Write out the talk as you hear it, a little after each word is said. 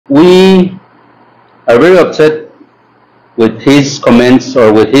we are very upset with his comments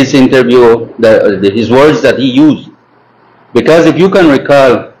or with his interview, his words that he used. Because if you can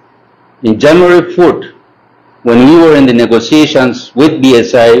recall, in January 4th, when we were in the negotiations with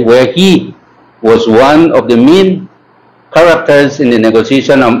BSI, where he was one of the main characters in the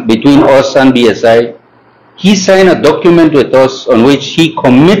negotiation between us and BSI, he signed a document with us on which he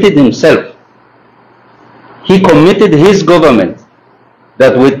committed himself. He committed his government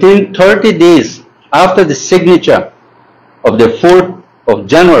that within 30 days after the signature of the 4th of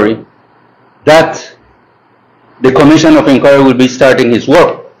January, that the Commission of Inquiry will be starting his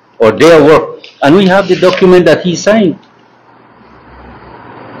work, or their work. And we have the document that he signed.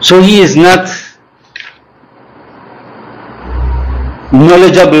 So he is not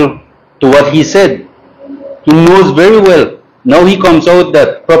knowledgeable to what he said. He knows very well. Now he comes out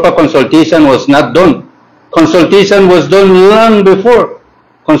that proper consultation was not done. Consultation was done long before.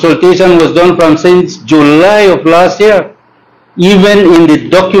 Consultation was done from since July of last year. Even in the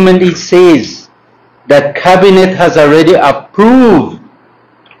document it says that Cabinet has already approved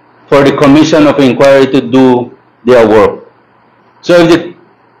for the Commission of Inquiry to do their work. So if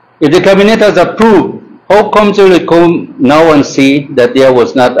the Cabinet has approved, how comes it will come now and say that there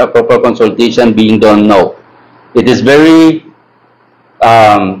was not a proper consultation being done now? It is very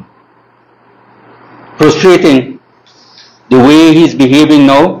frustrating the way he's behaving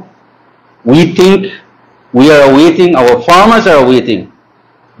now. We think we are awaiting, our farmers are awaiting,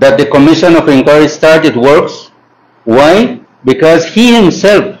 that the Commission of Inquiry start its works. Why? Because he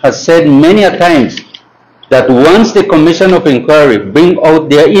himself has said many a times that once the Commission of Inquiry bring out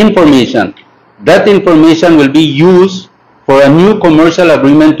their information, that information will be used for a new commercial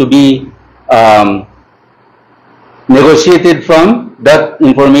agreement to be negotiated from that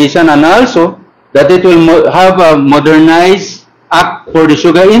information, and also that it will have a modernized act for the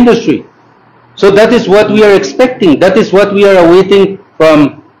sugar industry. So that is what we are expecting. That is what we are awaiting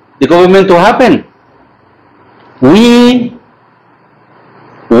from the government to happen. We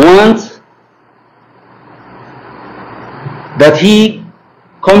want that he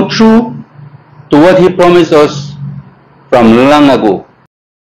come true to what he promised us from long ago.